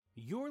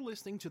You're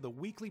listening to the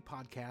weekly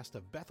podcast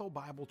of Bethel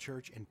Bible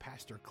Church and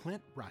Pastor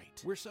Clint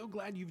Wright. We're so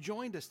glad you've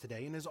joined us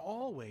today, and as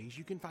always,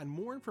 you can find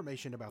more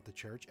information about the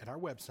church at our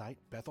website,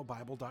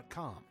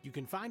 bethelbible.com. You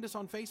can find us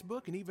on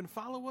Facebook and even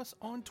follow us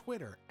on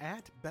Twitter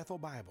at Bethel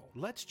Bible.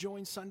 Let's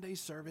join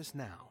Sunday's service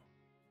now.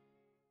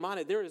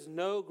 There is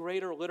no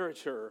greater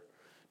literature,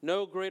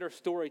 no greater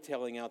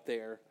storytelling out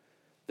there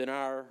than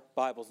our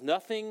Bibles.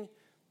 Nothing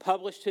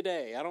published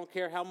today. I don't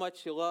care how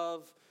much you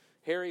love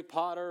Harry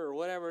Potter or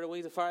whatever, the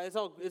Wings of Fire. It's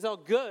all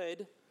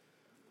good,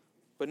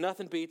 but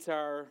nothing beats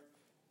our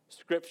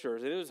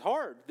scriptures. And it was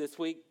hard this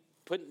week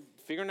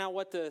figuring out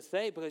what to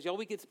say because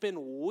we could spend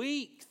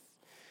weeks.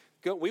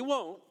 We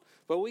won't,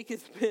 but we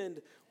could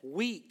spend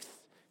weeks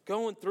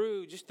going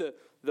through just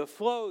the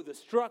flow, the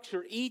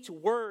structure, each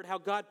word, how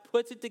God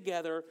puts it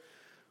together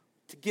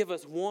to give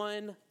us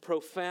one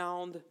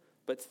profound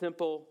but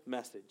simple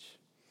message.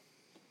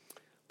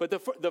 But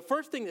the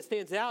first thing that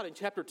stands out in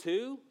chapter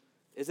 2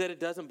 is that it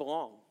doesn't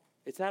belong.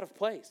 It's out of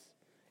place.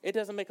 It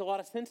doesn't make a lot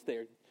of sense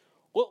there.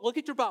 Well, look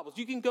at your Bibles.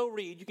 You can go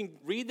read. You can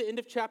read the end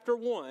of chapter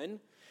 1.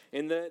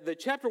 And the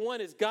chapter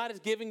 1 is God is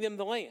giving them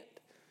the land.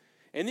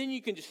 And then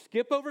you can just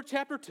skip over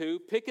chapter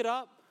 2, pick it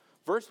up,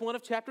 verse 1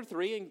 of chapter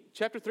 3. And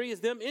chapter 3 is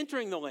them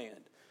entering the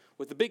land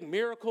with the big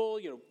miracle.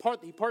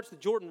 He parts the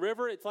Jordan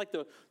River. It's like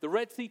the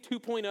Red Sea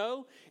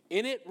 2.0.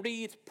 And it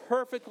reads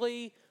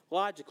perfectly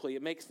logically.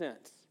 It makes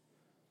sense.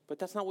 But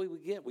that's not what we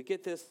get. We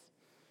get this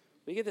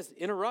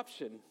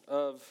interruption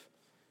of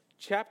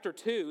chapter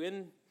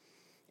 2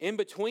 in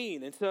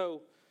between. And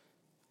so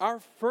our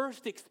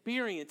first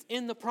experience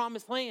in the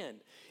promised land,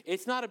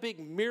 it's not a big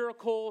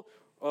miracle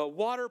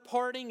water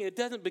parting. It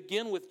doesn't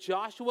begin with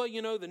Joshua,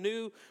 the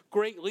new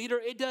great leader.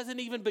 It doesn't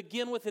even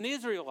begin with an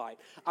Israelite.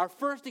 Our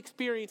first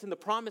experience in the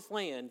promised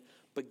land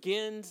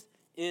begins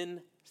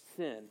in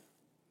sin.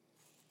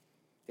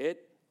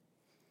 It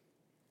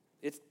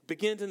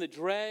begins in the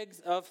dregs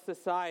of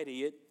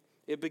society.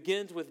 It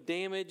begins with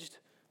damaged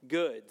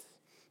goods.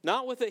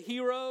 Not with a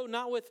hero,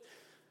 not with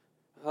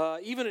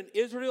even an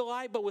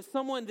Israelite, but with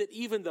someone that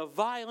even the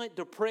violent,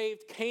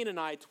 depraved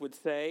Canaanites would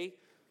say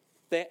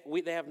that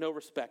they have no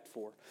respect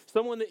for.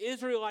 Someone the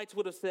Israelites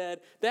would have said,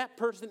 that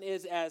person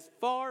is as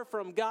far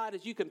from God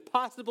as you can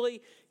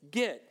possibly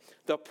get.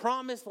 The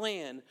promised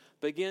land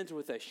begins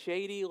with a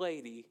shady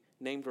lady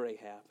named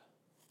Rahab.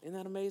 Isn't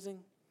that amazing?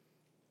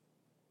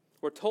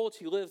 We're told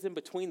she lives in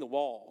between the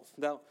walls.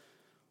 Now,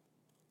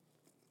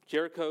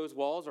 Jericho's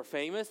walls are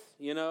famous,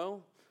 We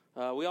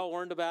all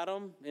learned about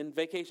them in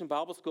Vacation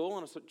Bible School,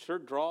 and I'm sure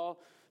draw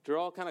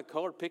kind of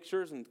colored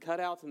pictures and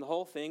cutouts and the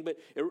whole thing. But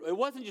it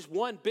wasn't just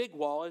one big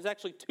wall. It was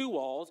actually two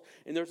walls,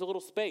 and there's a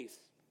little space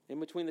in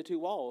between the two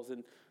walls.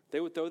 And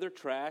they would throw their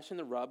trash and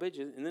the rubbish,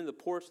 and then the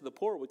poorest of the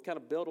poor would kind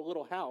of build a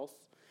little house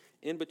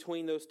in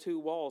between those two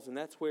walls, and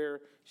that's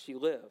where she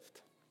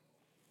lived.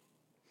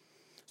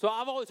 So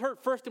I've always heard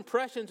first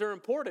impressions are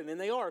important, and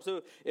they are.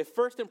 So if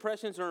first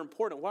impressions are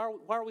important, why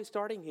are we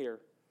starting here?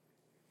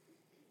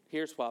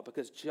 Here's why.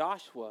 Because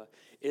Joshua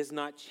is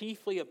not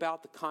chiefly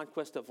about the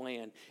conquest of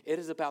land. It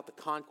is about the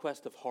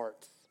conquest of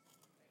hearts.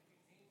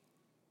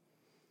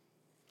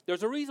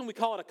 There's a reason we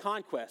call it a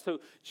conquest. So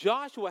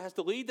Joshua has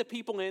to lead the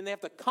people in. They have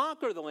to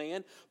conquer the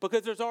land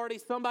because there's already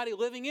somebody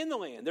living in the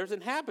land. There's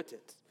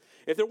inhabitants.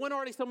 If there wasn't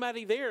already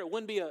somebody there, it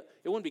wouldn't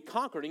be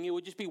conquering. It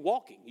would just be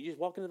walking. You just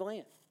walk into the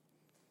land.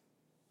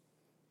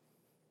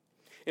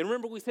 And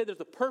remember, we said there's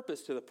a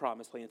purpose to the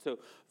promised land. So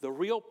the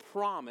real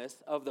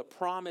promise of the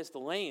promised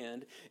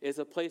land is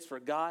a place for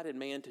God and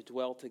man to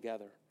dwell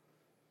together.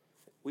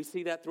 We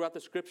see that throughout the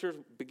scriptures,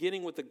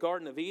 beginning with the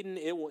Garden of Eden.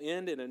 It will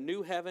end in a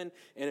new heaven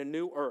and a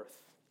new earth.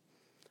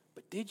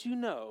 But did you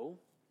know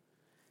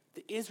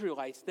the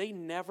Israelites, they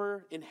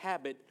never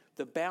inhabit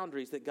the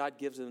boundaries that God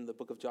gives them in the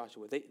book of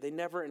Joshua. They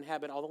never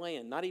inhabit all the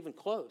land, not even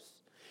close.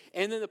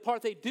 And then the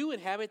part they do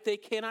inhabit, they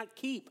cannot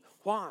keep.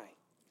 Why?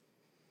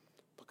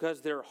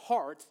 Because their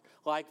hearts,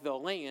 like the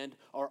land,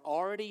 are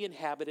already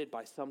inhabited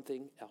by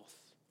something else.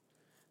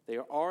 They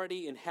are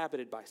already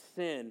inhabited by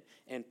sin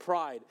and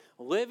pride,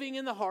 living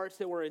in the hearts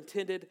that were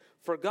intended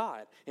for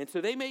God. And so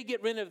they may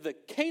get rid of the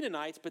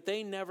Canaanites, but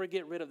they never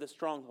get rid of the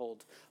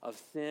strongholds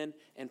of sin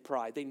and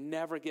pride. They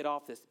never get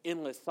off this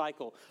endless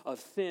cycle of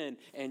sin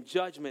and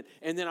judgment.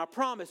 And then I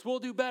promise we'll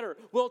do better,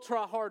 we'll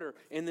try harder,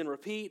 and then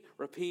repeat.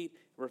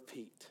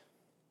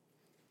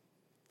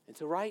 And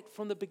so right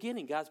from the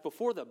beginning, guys,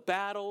 before the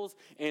battles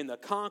and the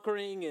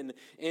conquering and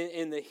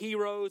the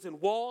heroes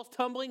and walls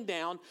tumbling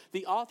down,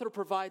 the author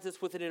provides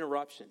us with an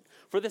interruption.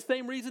 For the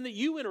same reason that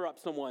you interrupt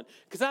someone,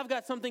 because I've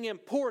got something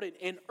important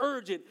and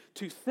urgent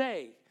to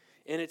say,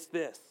 and it's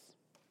this.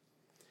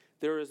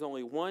 There is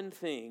only one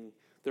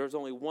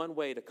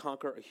way to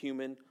conquer a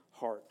human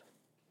heart.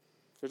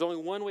 There's only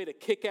one way to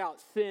kick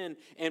out sin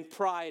and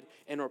pride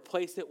and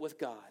replace it with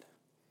God.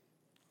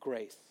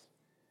 Grace.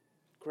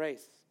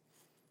 Grace.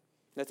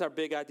 That's our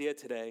big idea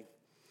today.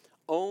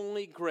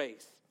 Only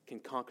grace can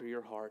conquer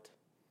your heart.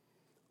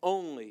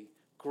 Only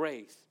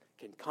grace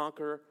can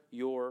conquer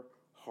your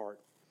heart.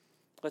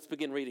 Let's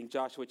begin reading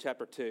Joshua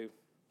chapter 2.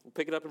 We'll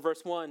pick it up in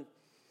verse 1.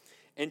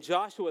 And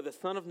Joshua the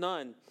son of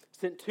Nun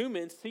sent 2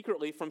 men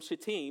secretly from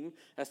Shittim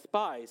as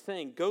spies,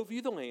 saying, "Go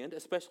view the land,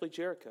 especially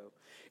Jericho."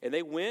 And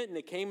they went and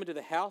they came into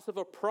the house of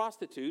a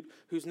prostitute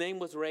whose name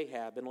was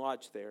Rahab, and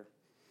lodged there.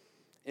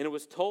 And it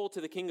was told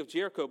to the king of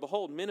Jericho,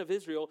 "Behold, men of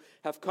Israel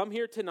have come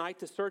here tonight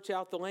to search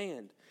out the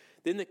land."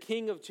 Then the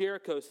king of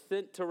Jericho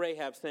sent to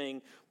Rahab,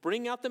 saying,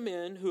 "Bring out the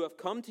men who have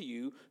come to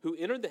you, who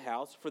entered the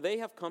house, for they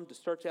have come to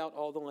search out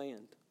all the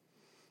land."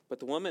 But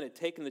the woman had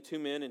taken the 2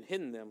 men and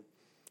hidden them.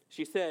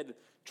 She said,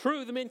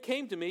 "True, the men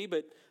came to me,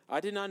 but I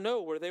did not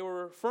know where they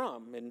were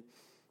from. And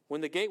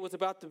when the gate was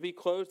about to be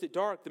closed at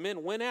dark, the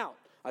men went out.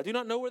 I do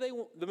not know where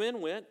the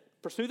men went.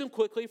 Pursue them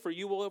quickly, for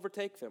you will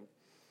overtake them."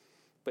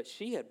 But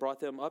she had brought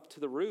them up to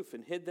the roof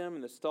and hid them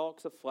in the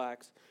stalks of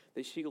flax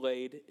that she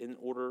laid in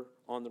order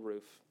on the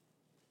roof.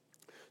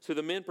 So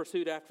the men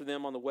pursued after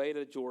them on the way to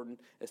the Jordan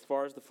as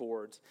far as the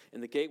fords,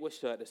 and the gate was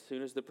shut as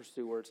soon as the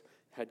pursuers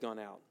had gone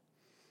out.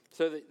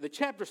 So the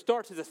chapter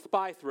starts as a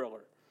spy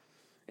thriller.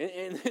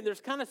 And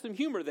there's kind of some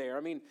humor there. I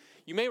mean,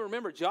 you may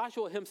remember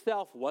Joshua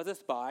himself was a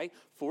spy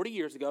 40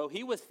 years ago.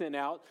 He was sent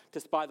out to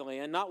spy the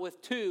land, not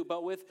with 2,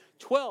 but with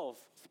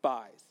 12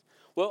 spies.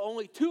 Well,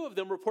 only 2 of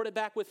them reported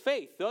back with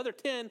faith. The other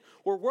 10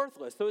 were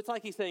worthless. So it's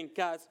like he's saying,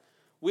 guys,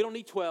 we don't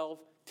need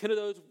 12. 10 of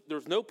those,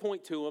 there's no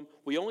point to them.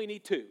 We only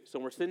need 2. So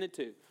we're sending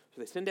 2.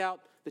 So they send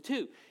out the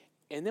 2.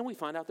 And then we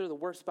find out they're the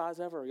worst spies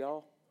ever,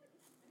 y'all.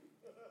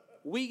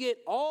 We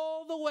get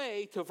all the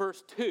way to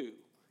verse 2,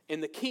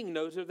 and the king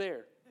knows they're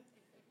there.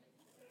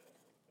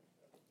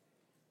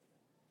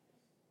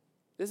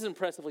 This is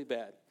impressively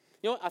bad.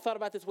 You know what I thought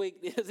about this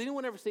week? Has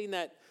anyone ever seen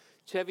that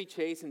Chevy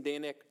Chase and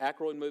Dan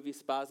Aykroyd movie,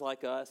 Spies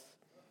Like Us?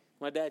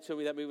 My dad showed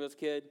me that movie when I was a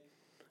kid.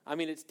 I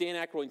mean, it's Dan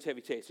Aykroyd and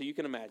Chevy Chase, so you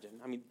can imagine.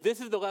 I mean, this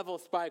is the level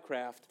of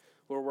spycraft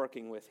we're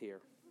working with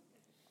here.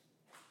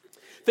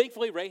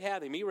 Thankfully,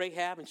 they meet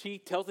Rahab, and she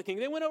tells the king,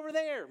 they went over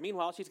there.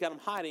 Meanwhile, she's got them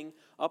hiding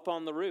up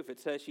on the roof. It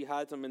says she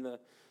hides them in the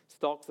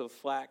stalks of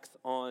flax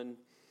on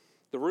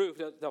the roof.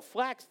 The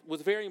flax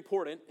was very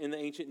important in the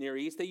ancient Near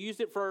East. They used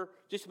it for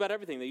just about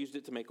everything. They used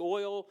it to make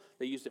oil.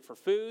 They used it for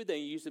food. They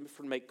used it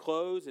to make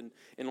clothes and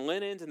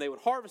linens, and they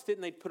would harvest it,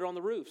 and they'd put it on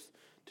the roofs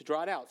to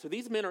dry it out. So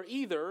these men are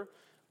either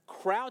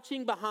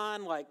crouching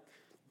behind, like,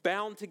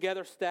 bound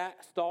together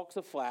stalks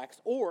of flax,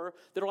 or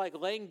they're, like,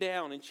 laying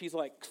down, and she's,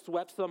 like,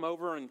 swept them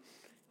over and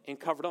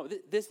covered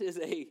them. This is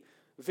a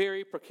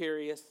very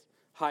precarious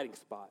hiding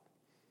spot.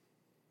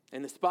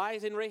 And the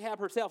spies and Rahab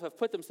herself have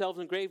put themselves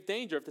in grave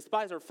danger. If the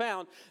spies are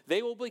found,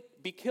 they will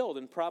be killed,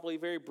 and probably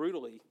very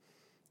brutally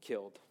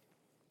killed.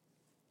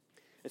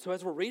 And so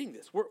as we're reading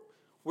this,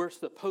 we're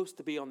supposed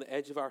to be on the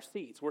edge of our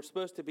seats. We're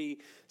supposed to be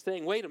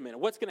saying, wait a minute,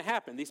 what's going to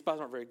happen? These spies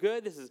aren't very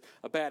good. This is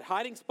a bad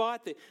hiding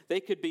spot. They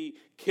could be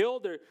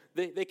killed.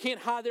 They can't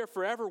hide there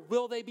forever.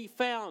 Will they be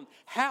found?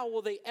 How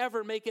will they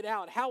ever make it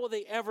out? How will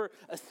they ever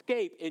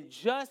escape? And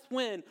just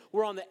when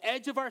we're on the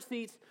edge of our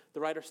seats, the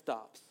writer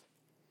stops.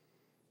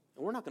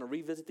 And we're not going to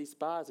revisit these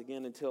spies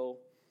again until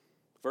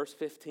verse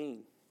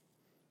 15.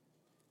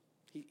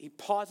 He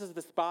pauses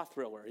the spy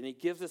thriller, and he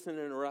gives us an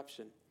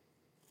interruption.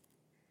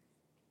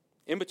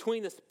 In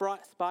between the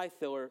spy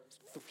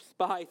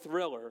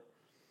thriller,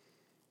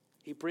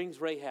 he brings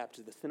Rahab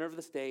to the center of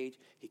the stage.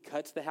 He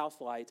cuts the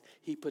house lights.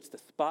 He puts the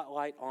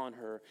spotlight on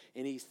her,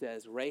 and he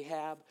says,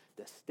 "Rahab,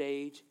 the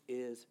stage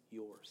is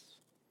yours."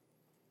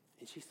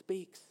 And she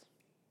speaks.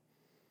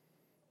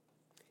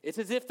 It's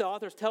as if the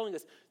author's telling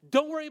us,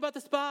 don't worry about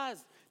the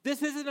spies.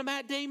 This isn't a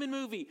Matt Damon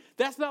movie.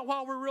 That's not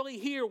why we're really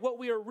here. What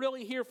we are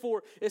really here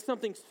for is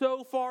something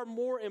so far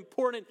more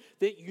important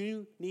that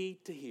you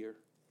need to hear.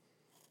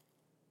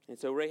 And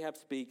so Rahab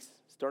speaks,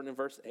 starting in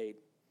verse 8.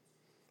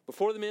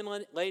 Before the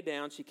men lay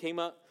down, she came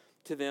up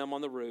to them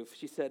on the roof.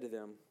 She said to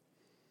them,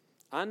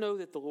 "I know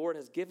that the Lord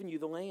has given you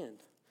the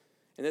land,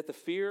 and that the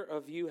fear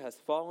of you has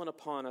fallen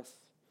upon us,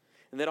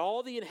 and that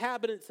all the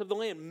inhabitants of the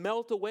land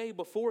melt away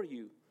before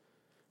you.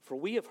 For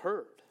we have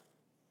heard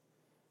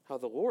how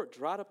the Lord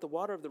dried up the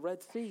water of the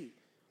Red Sea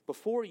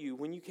before you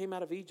when you came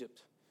out of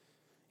Egypt,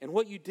 and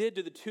what you did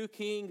to the 2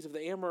 kings of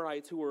the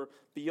Amorites who were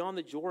beyond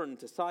the Jordan,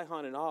 to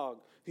Sihon and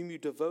Og, whom you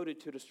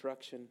devoted to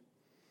destruction.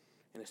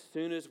 And as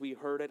soon as we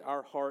heard it,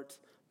 our hearts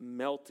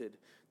melted.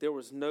 There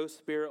was no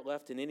spirit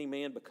left in any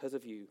man because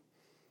of you.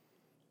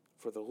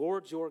 For the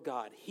Lord your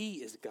God,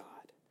 he is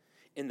God,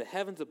 in the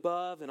heavens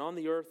above and on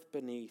the earth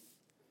beneath.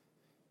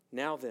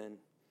 Now then,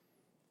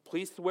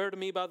 please swear to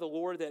me by the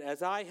Lord that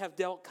as I have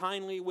dealt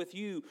kindly with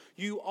you,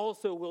 you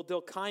also will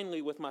deal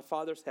kindly with my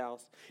father's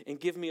house, and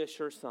give me a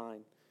sure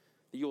sign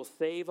that you will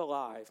save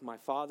alive my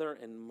father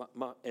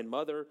and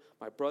mother,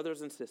 my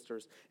brothers and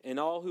sisters, and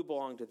all who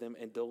belong to them,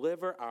 and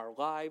deliver our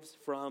lives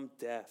from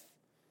death."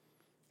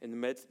 And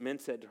the men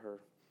said to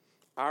her,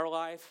 "Our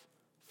life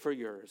for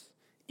yours,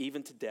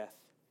 even to death.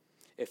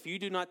 If you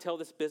do not tell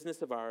this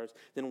business of ours,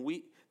 then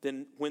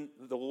when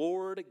the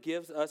Lord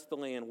gives us the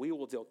land, we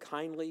will deal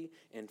kindly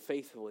and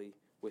faithfully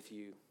with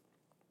you."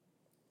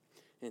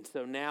 And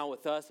so now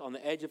with us on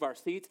the edge of our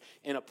seats,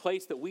 in a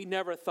place that we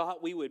never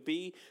thought we would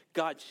be,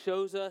 God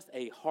shows us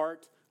a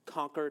heart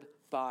conquered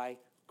by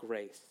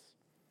grace.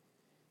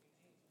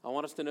 I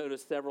want us to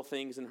notice several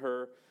things in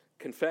her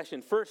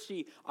confession. First,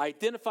 she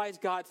identifies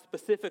God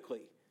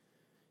specifically.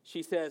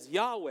 She says,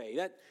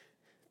 Yahweh,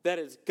 that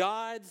is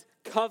God's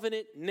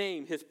covenant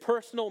name, his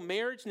personal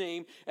marriage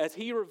name as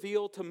he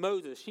revealed to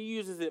Moses. She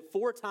uses it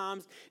 4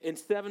 times in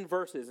 7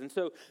 verses. And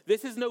so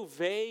this is no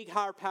vague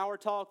higher power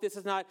talk. This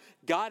is not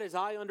God as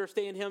I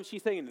understand him.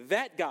 She's saying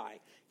that guy,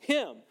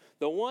 him,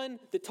 the one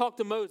that talked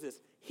to Moses,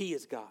 he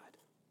is God.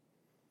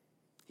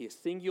 He is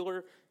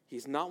singular.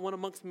 He's not one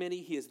amongst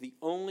many. He is the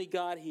only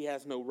God. He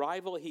has no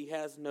rival. He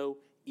has no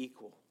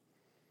equal.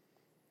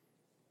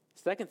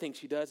 Second thing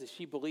she does is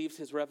she believes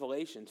his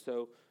revelation.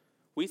 So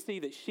we see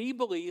that she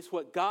believes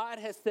what God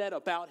has said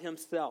about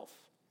himself.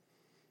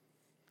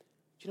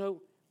 You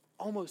know,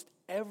 almost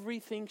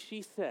everything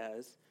she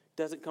says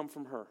doesn't come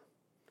from her.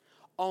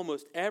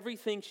 Almost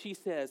everything she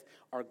says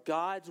are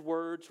God's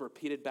words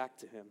repeated back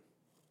to him.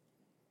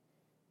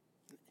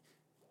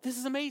 This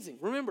is amazing.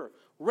 Remember,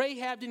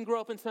 Rahab didn't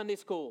grow up in Sunday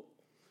school.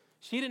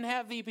 She didn't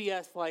have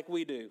VBS like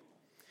we do.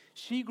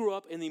 She grew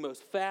up in the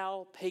most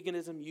foul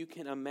paganism you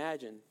can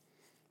imagine.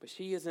 But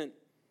she isn't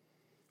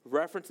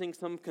referencing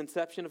some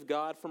conception of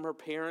God from her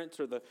parents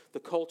or the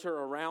culture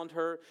around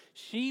her.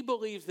 She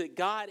believes that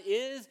God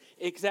is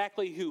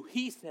exactly who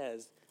he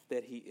says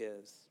that he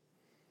is.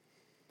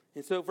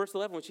 And so verse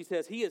 11, when she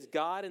says, he is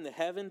God in the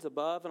heavens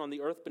above and on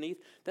the earth beneath,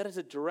 that is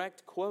a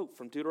direct quote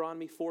from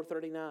Deuteronomy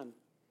 4:39.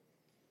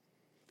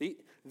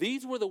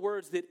 These were the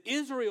words that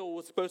Israel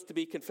was supposed to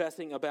be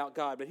confessing about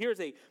God. But here's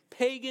a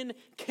pagan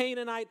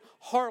Canaanite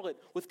harlot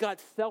with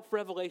God's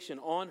self-revelation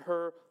on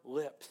her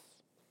lips.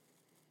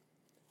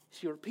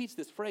 She repeats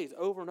this phrase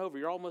over and over.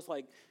 You're almost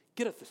like,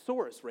 get a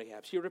thesaurus,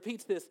 Rahab. She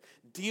repeats this,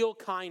 deal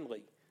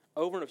kindly,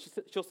 over and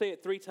over. She'll say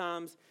it 3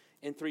 times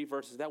in 3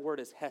 verses. That word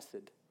is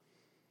hesed.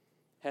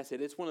 Hesed.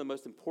 It's one of the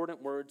most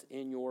important words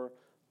in your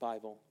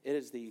Bible. It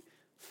is the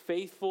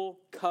faithful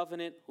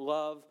covenant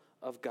love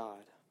of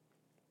God.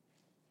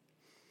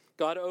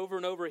 God, over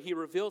and over, he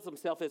reveals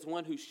himself as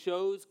one who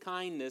shows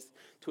kindness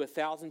to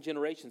 1,000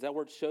 generations. That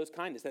word shows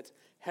kindness. That's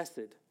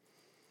hesed.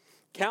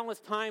 Countless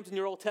times in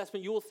your Old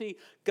Testament, you will see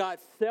God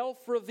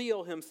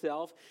self-reveal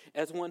himself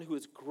as one who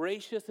is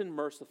gracious and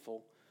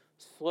merciful,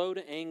 slow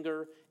to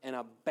anger, and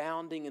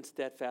abounding in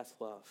steadfast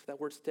love. That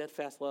word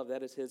steadfast love,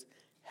 that is his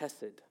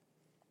hesed.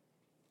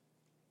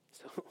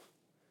 So,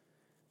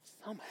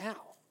 somehow,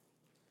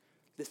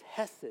 this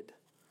hesed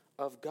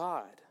of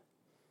God,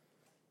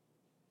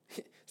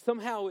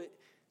 somehow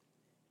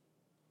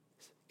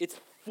it's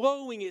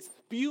flowing, it's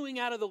spewing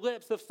out of the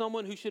lips of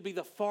someone who should be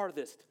the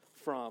farthest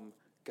from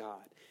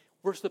God.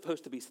 We're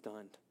supposed to be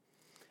stunned.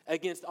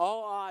 Against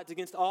all odds,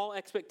 against all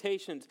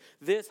expectations,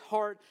 this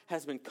heart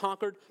has been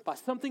conquered by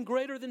something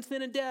greater than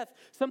sin and death,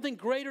 something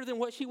greater than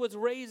what she was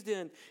raised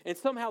in. And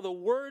somehow the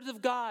words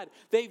of God,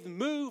 they've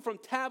moved from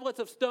tablets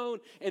of stone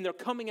and they're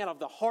coming out of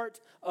the heart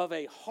of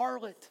a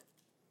harlot.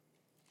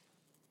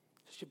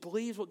 She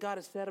believes what God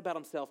has said about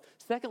himself.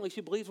 Secondly,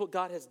 she believes what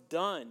God has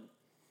done.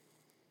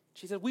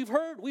 She said, we've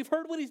heard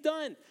what he's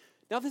done.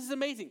 Now this is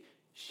amazing.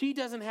 She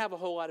doesn't have a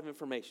whole lot of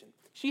information.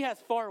 She has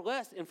far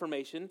less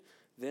information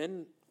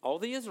than all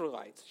the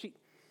Israelites.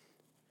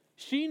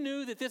 She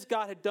knew that this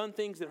God had done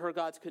things that her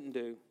gods couldn't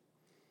do.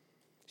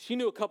 She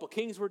knew a couple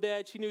kings were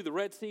dead. She knew the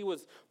Red Sea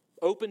was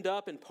opened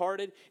up and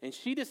parted. And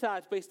she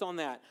decides based on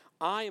that,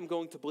 I am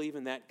going to believe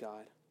in that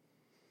God.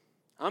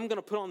 I'm going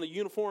to put on the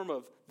uniform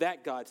of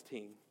that God's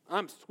team.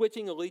 I'm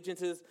switching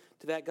allegiances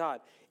to that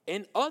God.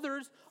 And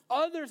others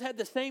had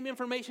the same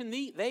information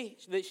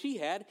that she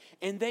had,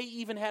 and they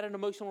even had an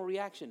emotional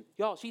reaction.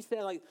 Y'all, she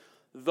said like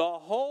the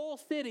whole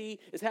city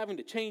is having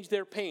to change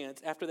their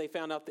pants after they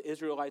found out the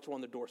Israelites were on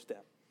the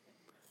doorstep.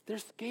 They're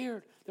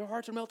scared. Their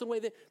hearts are melting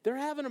away. They're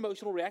having an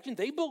emotional reaction.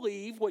 They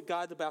believe what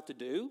God's about to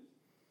do.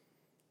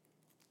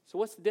 So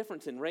what's the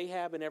difference in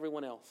Rahab and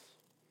everyone else?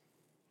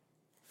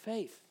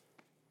 Faith.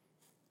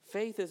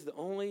 Faith is the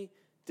only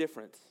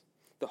difference.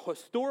 The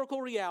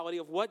historical reality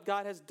of what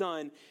God has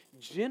done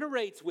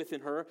generates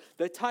within her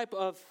the type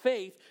of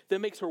faith that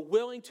makes her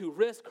willing to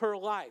risk her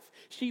life.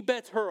 She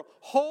bets her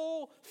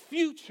whole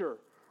future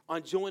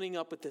on joining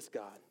up with this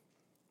God.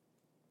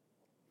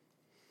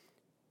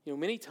 You know,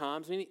 many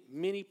times,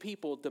 many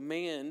people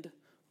demand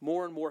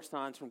more and more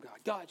signs from God.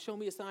 God, show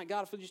me a sign.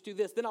 God, if I just do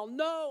this, then I'll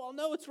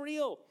know it's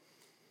real.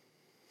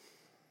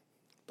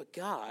 But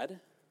God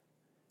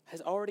has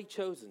already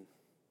chosen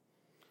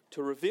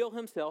to reveal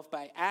himself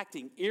by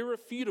acting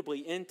irrefutably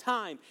in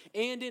time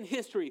and in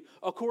history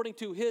according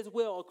to his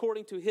will,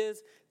 according to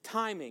his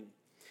timing.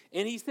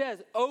 And he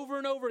says over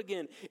and over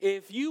again,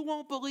 if you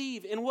won't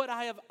believe in what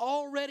I have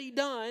already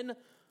done,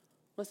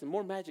 listen,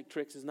 more magic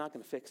tricks is not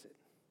going to fix it.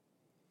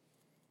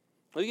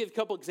 Let me give you a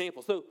couple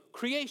examples. So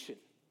creation,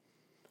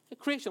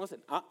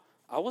 listen,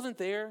 I wasn't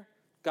there.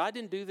 God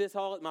didn't do this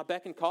all at my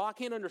beck and call. I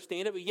can't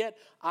understand it, but yet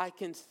I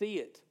can see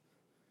it.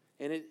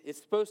 And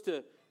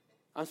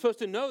I'm supposed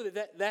to know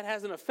that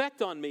has an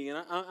effect on me,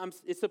 and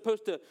it's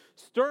supposed to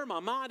stir my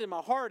mind and my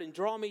heart and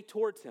draw me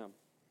towards him.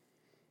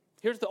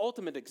 Here's the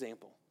ultimate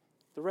example,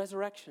 the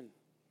resurrection.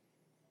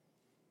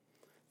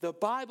 the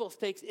Bible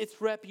stakes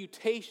its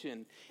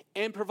reputation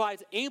and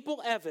provides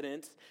ample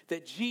evidence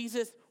that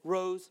Jesus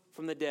rose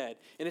from the dead.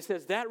 And it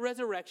says that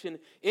resurrection,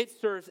 it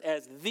serves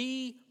as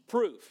the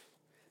proof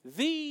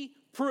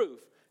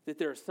that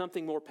there is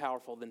something more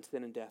powerful than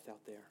sin and death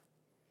out there.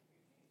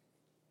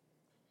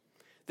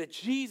 That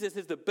Jesus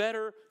is the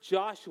better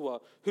Joshua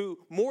who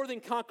more than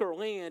conquer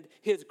land,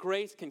 his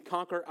grace can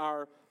conquer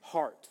our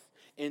hearts.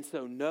 And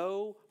so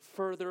no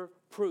further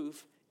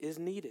proof is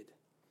needed.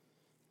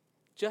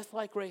 Just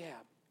like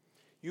Rahab,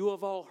 you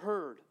have all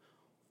heard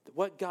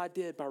what God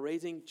did by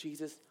raising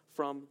Jesus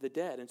from the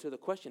dead. And so the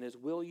question is,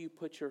 will you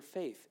put your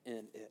faith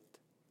in it?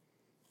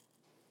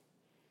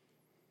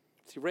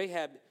 See,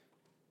 Rahab,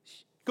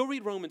 go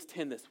read Romans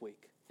 10 this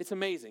week. It's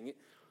amazing.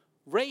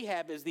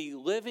 Rahab is the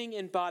living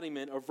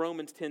embodiment of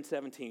Romans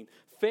 10:17.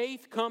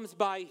 Faith comes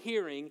by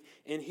hearing,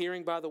 and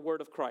hearing by the word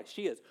of Christ.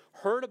 She has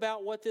heard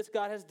about what this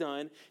God has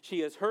done.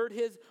 She has heard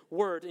his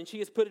word, and she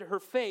has put her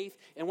faith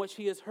in what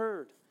she has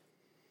heard.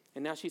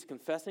 And now she's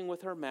confessing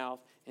with her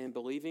mouth and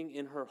believing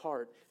in her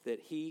heart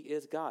that he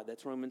is God.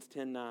 That's Romans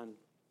 10:9.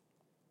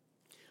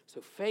 So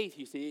faith,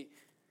 you see,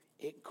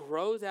 it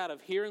grows out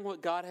of hearing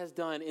what God has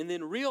done and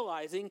then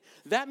realizing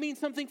that means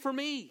something for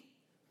me.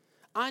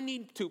 I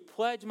need to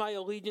pledge my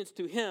allegiance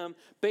to him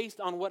based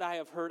on what I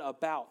have heard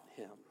about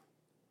him.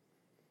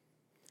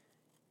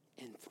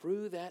 And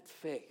through that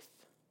faith,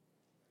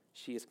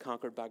 she is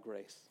conquered by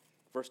grace.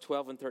 Verse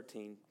 12 and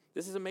 13.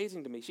 This is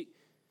amazing to me.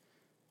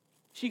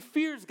 She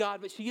fears God,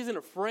 but she isn't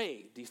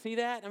afraid. Do you see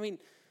that? I mean,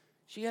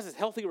 she has this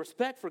healthy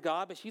respect for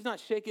God, but she's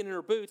not shaking in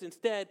her boots.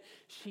 Instead,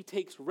 she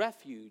takes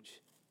refuge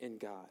in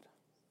God.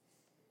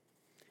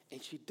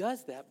 And she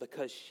does that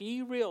because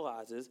she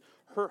realizes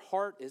her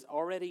heart is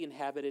already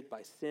inhabited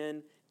by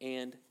sin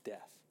and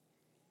death.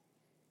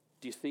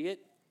 Do you see it?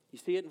 You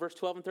see it in verse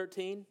 12 and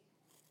 13?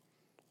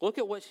 Look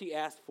at what she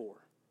asked for.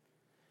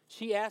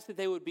 She asked that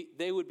they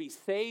would be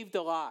saved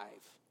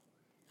alive.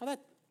 Now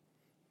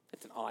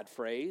that's an odd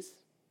phrase.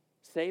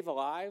 Save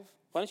alive?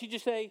 Why don't you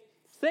just say,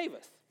 save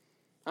us?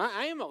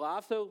 I am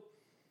alive, so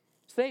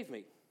save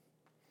me.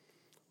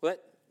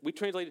 But we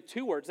translated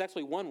two words,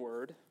 actually one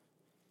word.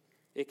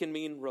 It can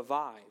mean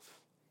revive.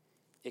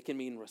 It can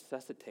mean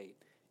resuscitate.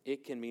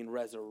 It can mean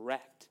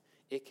resurrect.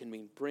 It can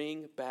mean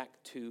bring back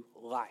to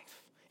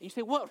life. And you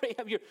say, what,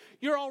 Rahab?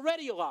 You're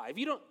already alive.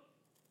 You don't.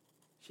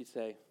 She'd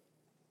say,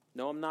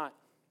 no, I'm not.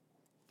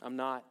 I'm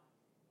not.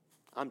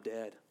 I'm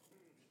dead.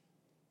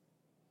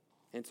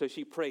 And so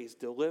she prays,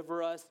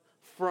 deliver us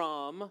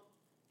from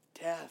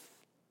death.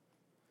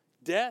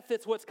 Death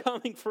is what's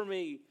coming for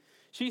me.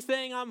 She's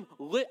saying,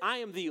 I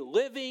am the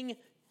living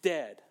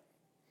dead.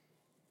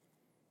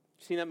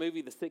 Seen that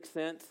movie, The Sixth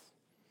Sense?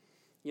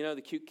 You know,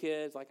 the cute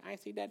kids, like, I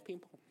see dead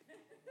people.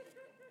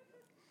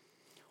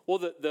 Well,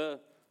 the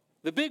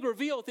big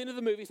reveal at the end of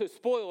the movie, so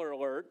spoiler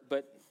alert,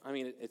 but, I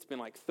mean, it's been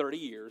like 30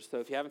 years, so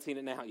if you haven't seen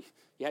it now,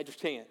 you had your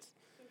chance.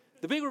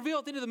 The big reveal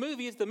at the end of the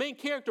movie is the main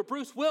character,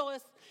 Bruce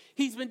Willis,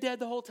 he's been dead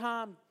the whole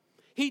time.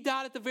 He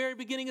died at the very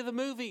beginning of the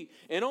movie,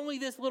 and only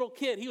this little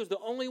kid, he was the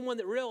only one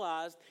that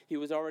realized he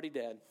was already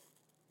dead.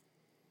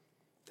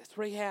 That's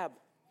Rahab.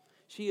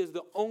 She is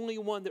the only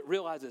one that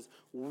realizes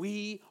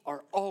we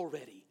are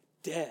already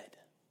dead.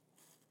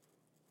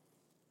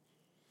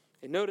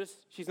 And notice,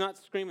 she's not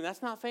screaming,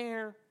 that's not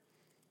fair.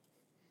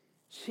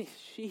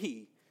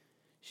 She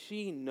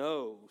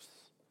knows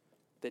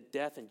that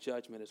death and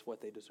judgment is what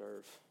they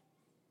deserve.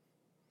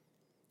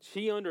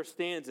 She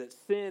understands that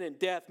sin and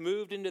death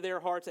moved into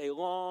their hearts a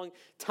long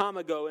time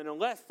ago, and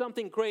unless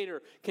something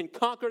greater can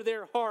conquer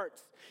their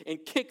hearts and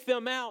kick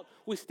them out,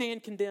 we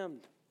stand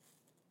condemned.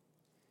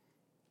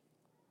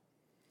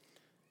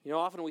 You know,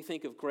 often we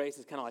think of grace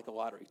as kind of like a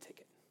lottery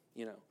ticket,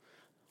 you know.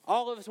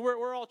 All of us,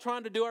 we're all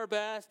trying to do our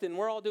best, and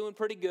we're all doing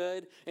pretty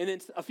good, and then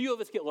a few of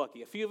us get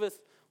lucky. A few of us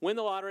win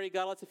the lottery.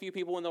 God lets a few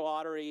people win the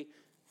lottery.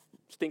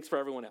 Stinks for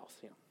everyone else,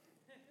 you know.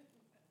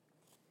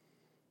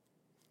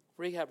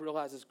 Rahab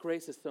realizes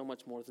grace is so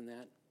much more than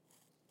that.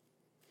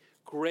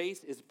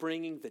 Grace is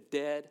bringing the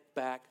dead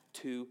back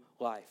to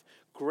life.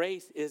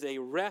 Grace is a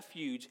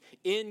refuge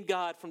in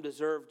God from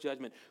deserved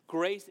judgment.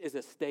 Grace is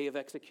a stay of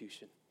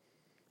execution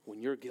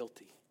when you're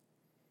guilty.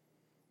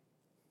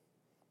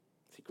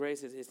 See,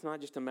 grace is, it's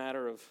not just a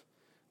matter of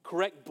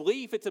correct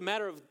belief, it's a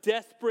matter of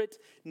desperate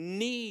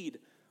need.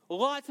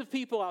 Lots of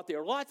people out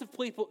there, lots of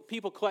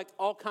people collect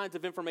all kinds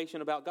of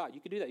information about God. You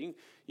can do that. You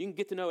can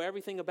get to know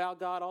everything about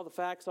God, all the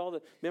facts,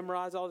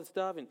 memorize all the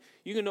stuff, and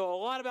you can know a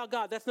lot about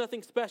God. That's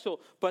nothing special.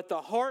 But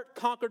the heart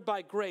conquered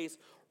by grace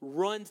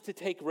runs to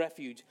take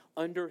refuge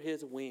under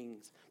his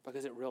wings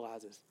because it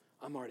realizes,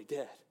 I'm already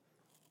dead.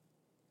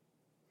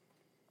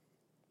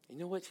 You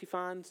know what she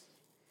finds?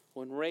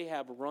 When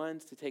Rahab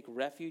runs to take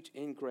refuge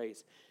in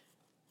grace,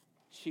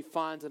 she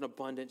finds an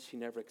abundance she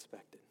never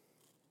expected.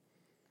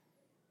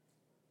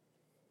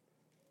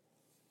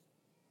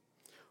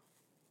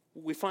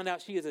 We find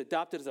out she is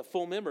adopted as a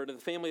full member to the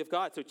family of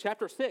God. So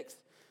chapter 6,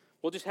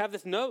 we'll just have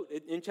this note.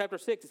 In chapter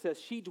 6, it says,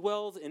 she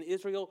dwells in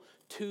Israel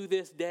to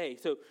this day.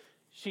 So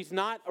She's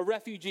not a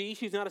refugee.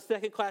 She's not a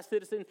second-class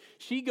citizen.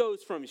 She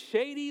goes from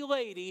shady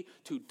lady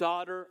to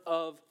daughter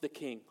of the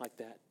king, like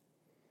that.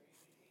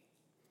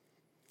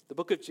 The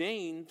book of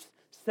James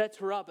sets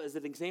her up as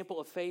an example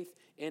of faith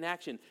in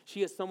action.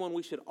 She is someone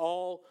we should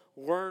all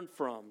learn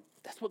from.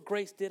 That's what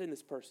grace did in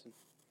this person.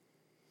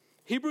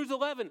 Hebrews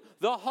 11,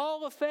 the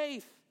hall of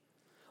faith,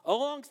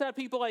 alongside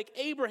people like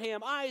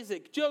Abraham,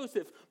 Isaac,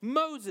 Joseph,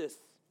 Moses.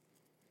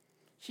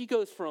 She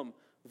goes from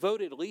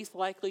voted least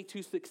likely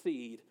to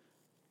succeed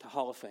to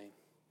Hall of Fame.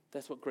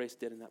 That's what grace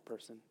did in that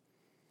person.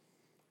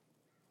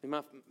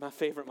 And my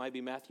favorite might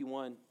be Matthew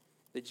 1,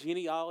 the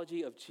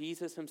genealogy of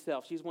Jesus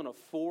himself. She's one of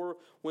 4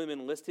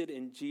 women listed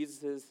in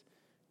Jesus'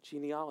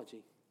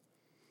 genealogy.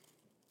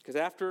 Because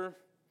after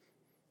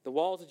the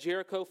walls of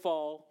Jericho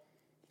fall,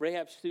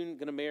 Rahab's soon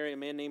going to marry a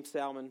man named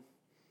Salmon.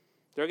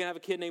 They're going to have a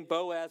kid named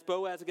Boaz.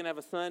 Boaz is going to have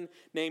a son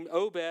named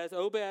Obed.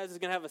 Obed is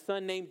going to have a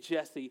son named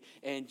Jesse.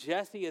 And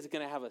Jesse is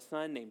going to have a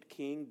son named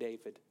King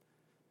David.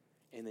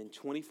 And then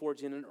 24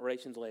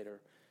 generations later,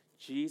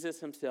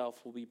 Jesus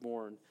himself will be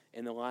born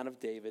in the line of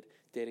David,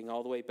 dating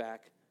all the way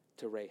back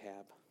to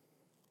Rahab.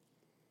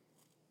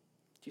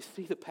 Do you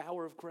see the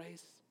power of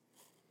grace?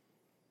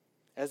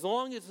 As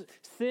long as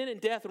sin and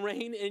death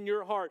reign in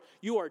your heart,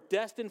 you are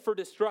destined for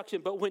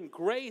destruction. But when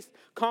grace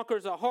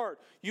conquers a heart,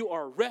 you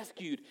are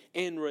rescued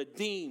and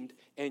redeemed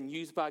and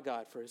used by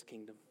God for his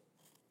kingdom.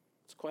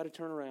 It's quite a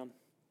turnaround.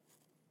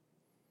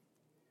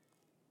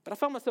 But I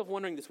found myself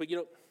wondering this week,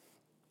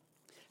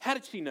 how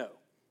did she know?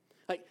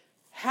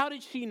 How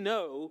did she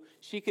know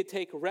she could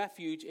take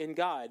refuge in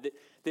God?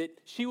 That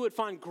she would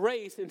find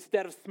grace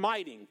instead of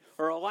smiting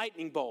or a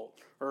lightning bolt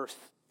or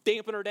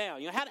stamping her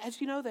down. How did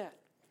she know that?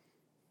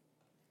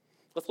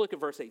 Let's look at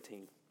verse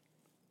 18.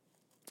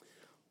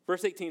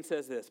 Verse 18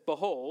 says this,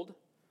 "Behold,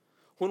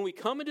 when we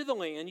come into the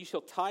land, you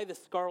shall tie the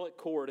scarlet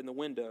cord in the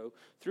window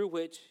through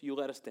which you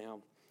let us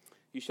down.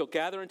 You shall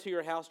gather into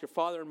your house your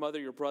father and mother,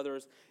 your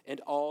brothers, and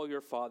all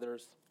your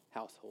father's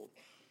household."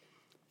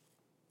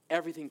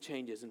 Everything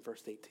changes in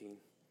verse 18.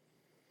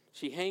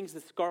 She hangs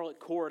the scarlet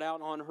cord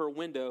out on her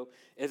window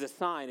as a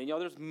sign. And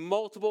there's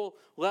multiple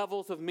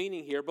levels of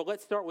meaning here, but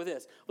let's start with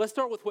this. Let's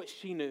start with what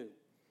she knew.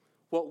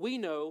 What we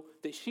know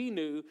that she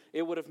knew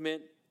it would have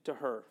meant to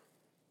her.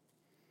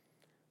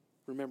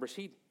 Remember,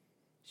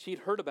 she'd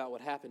heard about what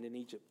happened in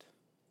Egypt.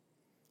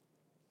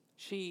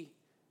 She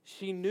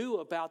knew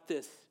about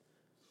this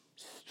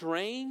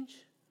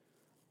strange,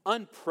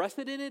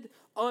 unprecedented,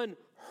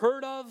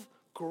 unheard of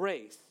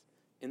grace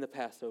in the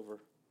Passover.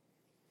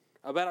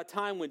 About a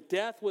time when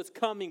death was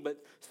coming,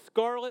 but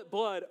scarlet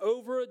blood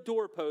over a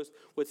doorpost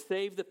would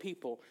save the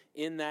people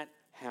in that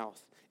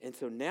house. And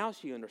so now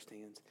she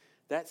understands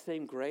that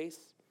same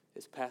grace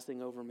is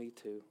passing over me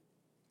too.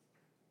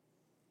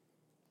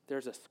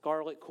 There's a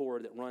scarlet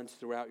cord that runs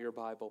throughout your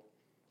Bible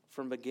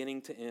from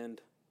beginning to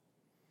end.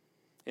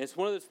 And it's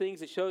one of those things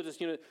that shows us,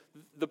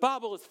 the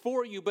Bible is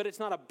for you, but it's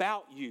not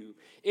about you.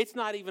 It's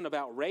not even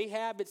about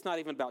Rahab. It's not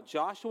even about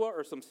Joshua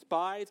or some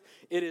spies.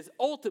 It is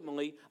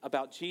ultimately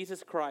about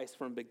Jesus Christ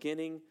from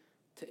beginning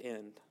to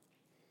end.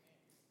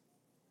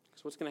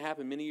 So what's going to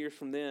happen many years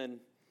from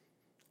then,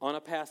 on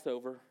a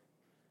Passover,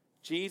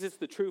 Jesus,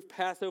 the true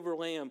Passover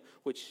lamb,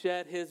 would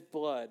shed his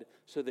blood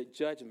so that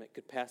judgment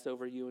could pass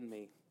over you and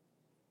me.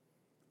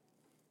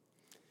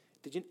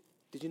 Did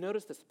you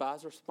notice the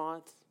spies'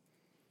 response?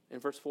 In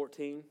verse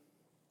 14,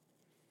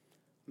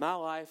 "My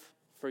life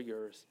for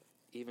yours,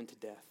 even to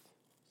death."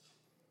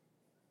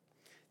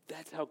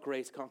 That's how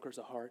grace conquers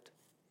a heart.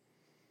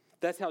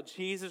 That's how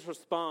Jesus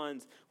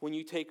responds when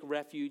you take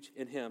refuge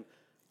in him.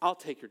 I'll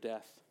take your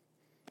death.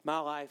 My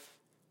life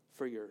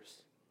for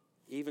yours,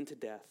 even to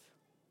death.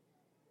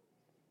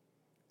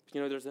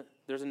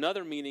 There's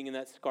another meaning in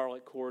that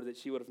scarlet cord that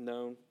she would have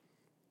known.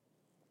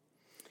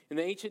 In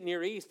the ancient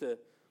Near East, a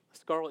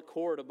scarlet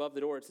cord above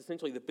the door, it's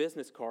essentially the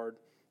business card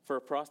for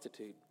a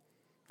prostitute.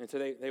 And so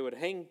they would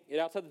hang it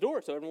outside the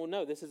door so everyone would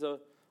know this is a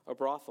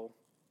brothel.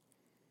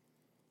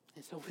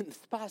 And so when the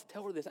spies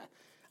tell her this,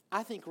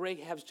 I think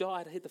Rahab's jaw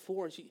had to hit the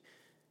floor, and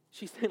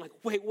she's saying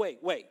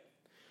wait.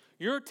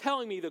 You're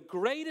telling me the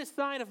greatest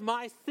sign of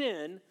my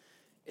sin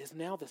is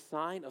now the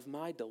sign of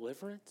my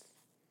deliverance?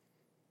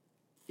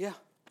 Yeah.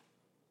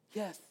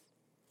 Yes.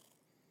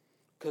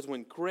 Because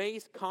when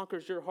grace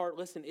conquers your heart,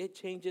 listen, it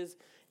changes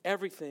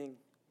everything.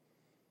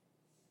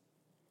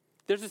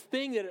 There's this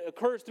thing that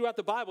occurs throughout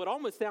the Bible. It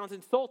almost sounds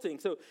insulting.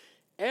 So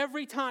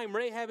every time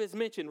Rahab is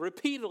mentioned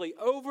repeatedly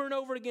over and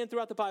over again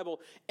throughout the Bible,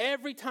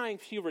 every time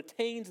she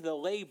retains the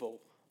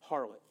label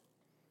harlot.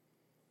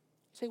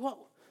 You say,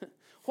 well,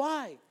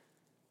 why?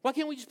 Why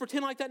can't we just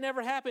pretend like that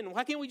never happened?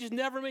 Why can't we just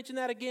never mention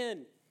that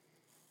again?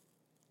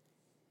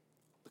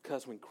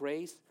 Because when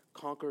grace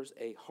conquers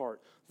a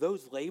heart,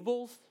 those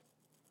labels,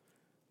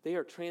 they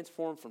are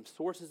transformed from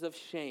sources of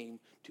shame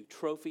to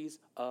trophies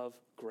of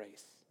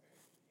grace.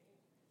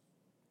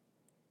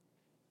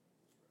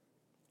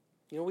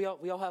 We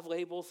all have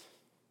labels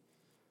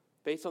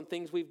based on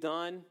things we've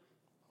done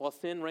while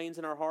sin reigns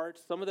in our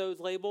hearts. Some of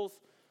those labels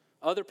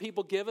other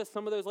people give us.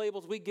 Some of those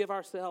labels we give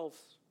ourselves.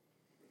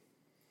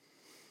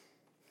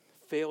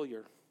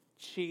 failure,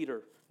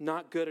 cheater,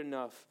 not good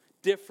enough,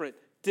 different,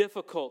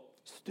 difficult,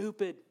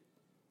 stupid.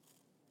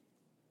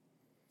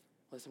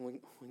 Listen,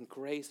 when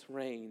grace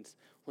reigns,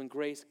 when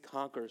grace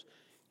conquers,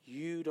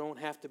 you don't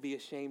have to be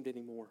ashamed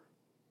anymore.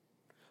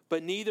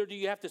 But neither do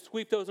you have to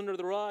sweep those under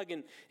the rug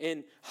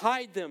and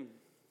hide them.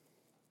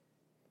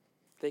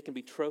 They can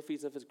be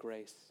trophies of His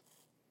grace.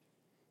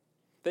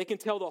 They can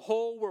tell the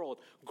whole world,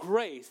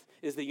 grace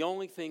is the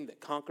only thing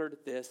that conquered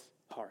this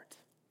heart.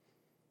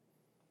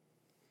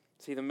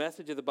 See, the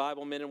message of the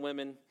Bible, men and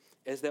women,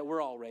 is that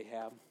we're all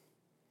Rahab.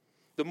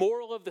 The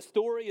moral of the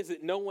story is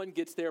that no one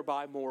gets there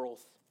by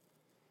morals.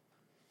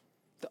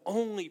 The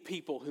only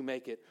people who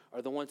make it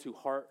are the ones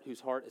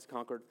whose heart is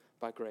conquered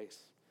by grace.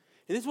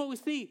 And this is what we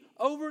see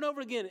over and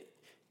over again.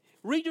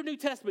 Read your New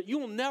Testament. You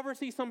will never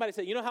see somebody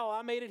say, you know how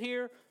I made it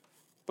here?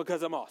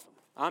 Because I'm awesome.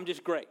 I'm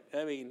just great.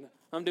 I mean,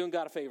 I'm doing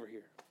God a favor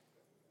here.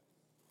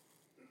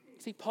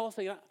 See, Paul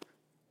saying,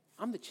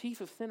 I'm the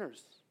chief of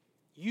sinners.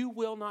 You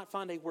will not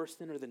find a worse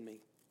sinner than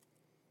me.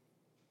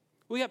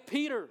 We have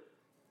Peter,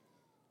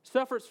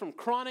 suffers from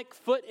chronic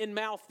foot and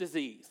mouth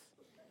disease,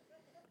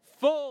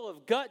 full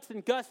of guts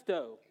and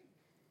gusto,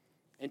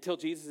 until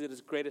Jesus is at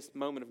his greatest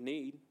moment of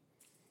need.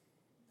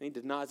 And he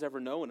denies ever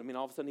knowing. I mean,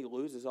 all of a sudden he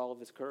loses all of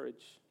his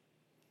courage.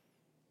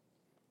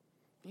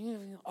 You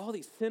know, all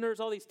these sinners,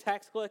 all these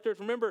tax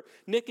collectors. Remember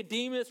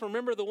Nicodemus,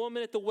 remember the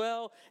woman at the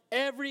well.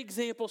 Every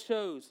example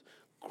shows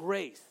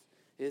grace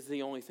is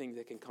the only thing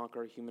that can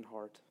conquer a human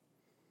heart.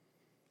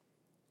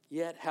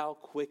 Yet how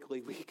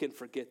quickly we can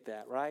forget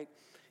that, right?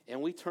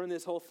 And we turn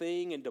this whole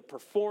thing into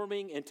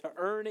performing, into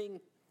earning.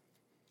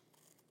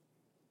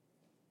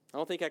 I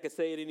don't think I could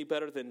say it any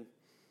better than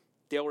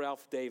Dale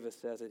Ralph Davis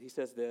says it. He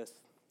says this: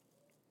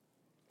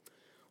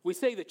 we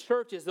say the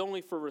church is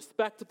only for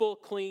respectable,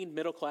 clean,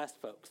 middle-class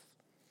folks.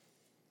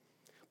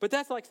 But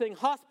that's like saying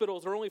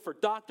hospitals are only for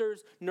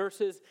doctors,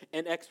 nurses,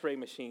 and x-ray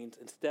machines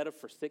instead of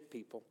for sick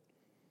people.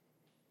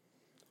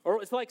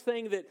 Or it's like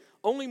saying that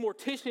only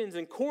morticians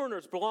and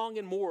coroners belong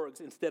in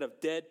morgues instead of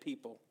dead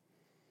people.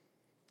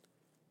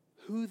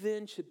 Who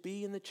then should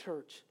be in the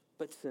church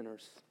but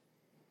sinners?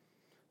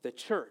 The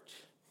church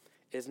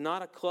is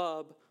not a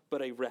club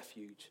but a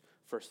refuge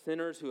for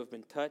sinners who have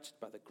been touched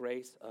by the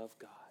grace of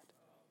God.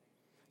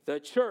 The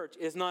church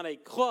is not a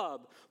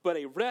club but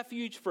a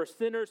refuge for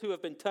sinners who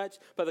have been touched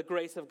by the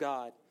grace of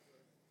God.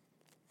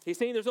 He's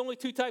saying there's only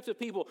two types of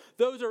people.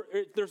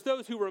 There's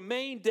those who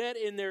remain dead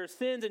in their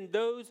sins and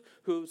those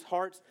whose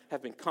hearts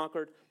have been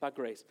conquered by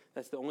grace.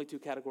 That's the only two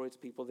categories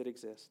of people that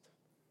exist.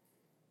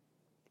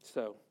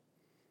 So,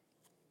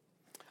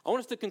 I want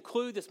us to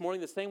conclude this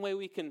morning the same way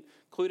we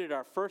concluded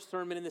our first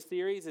sermon in the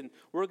series, and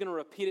we're going to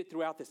repeat it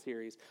throughout the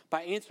series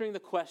by answering the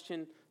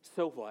question,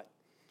 so what?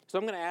 So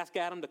I'm going to ask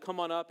Adam to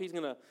come on up. He's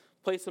going to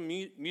play some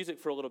music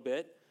for a little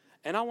bit.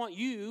 And I want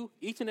you,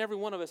 each and every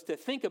one of us, to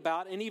think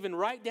about and even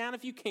write down,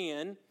 if you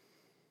can,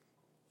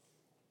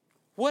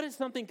 what is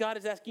something God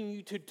is asking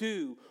you to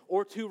do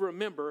or to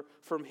remember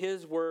from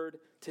His Word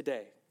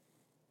today?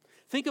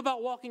 Think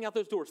about walking out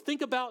those doors.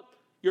 Think about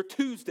your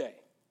Tuesday,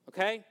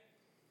 okay?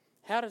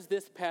 How does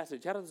this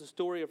passage, how does the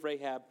story of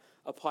Rahab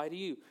apply to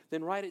you?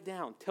 Then write it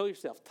down. Tell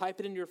yourself.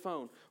 Type it into your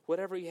phone.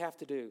 Whatever you have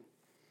to do.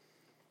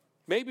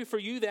 Maybe for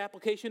you, the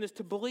application is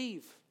to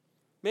believe.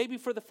 Maybe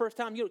for the first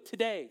time,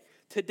 today,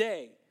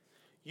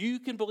 you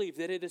can believe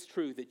that it is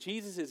true, that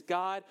Jesus is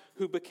God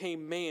who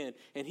became man,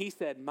 and He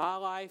said, my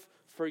life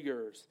for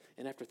yours.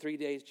 And after 3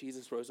 days,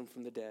 Jesus rose Him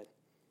from the dead.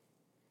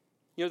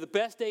 The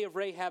best day of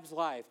Rahab's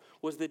life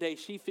was the day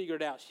she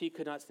figured out she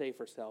could not save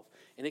herself,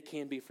 and it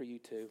can be for you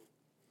too.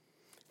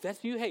 If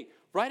that's you, hey,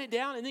 write it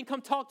down and then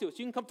come talk to us.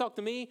 You can come talk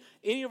to me,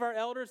 any of our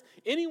elders,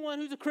 anyone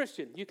who's a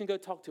Christian, you can go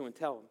talk to and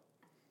tell them.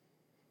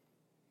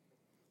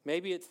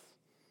 Maybe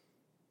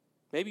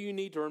you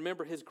need to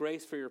remember His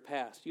grace for your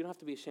past. You don't have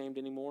to be ashamed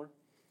anymore.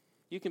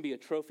 You can be a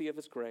trophy of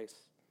His grace.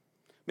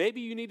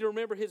 Maybe you need to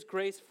remember His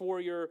grace for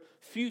your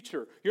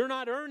future. You're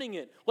not earning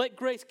it. Let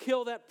grace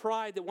kill that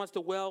pride that wants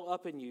to well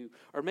up in you.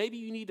 Or maybe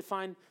you need to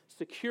find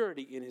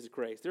security in His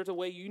grace. There's a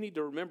way you need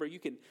to remember you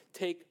can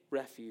take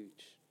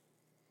refuge.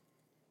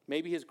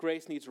 Maybe His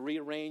grace needs to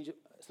rearrange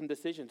some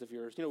decisions of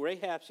yours.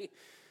 Rahab,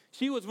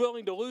 she was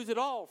willing to lose it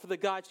all for the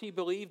God she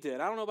believed in.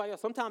 I don't know about you.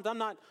 Sometimes I'm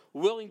not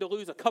willing to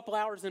lose a couple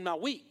hours in my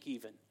week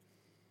even.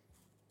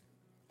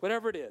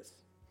 Whatever it is.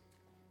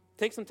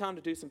 Take some time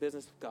to do some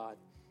business with God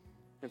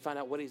and find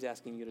out what He's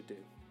asking you to do.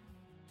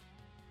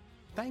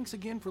 Thanks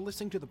again for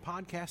listening to the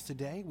podcast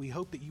today. We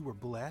hope that you were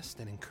blessed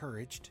and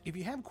encouraged. If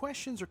you have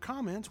questions or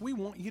comments, we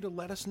want you to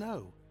let us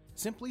know.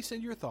 Simply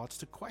send your thoughts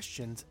to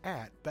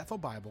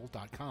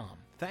questions@bethelbible.com.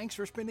 Thanks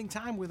for spending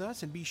time with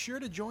us, and be sure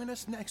to join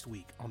us next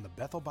week on the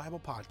Bethel Bible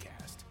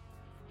Podcast.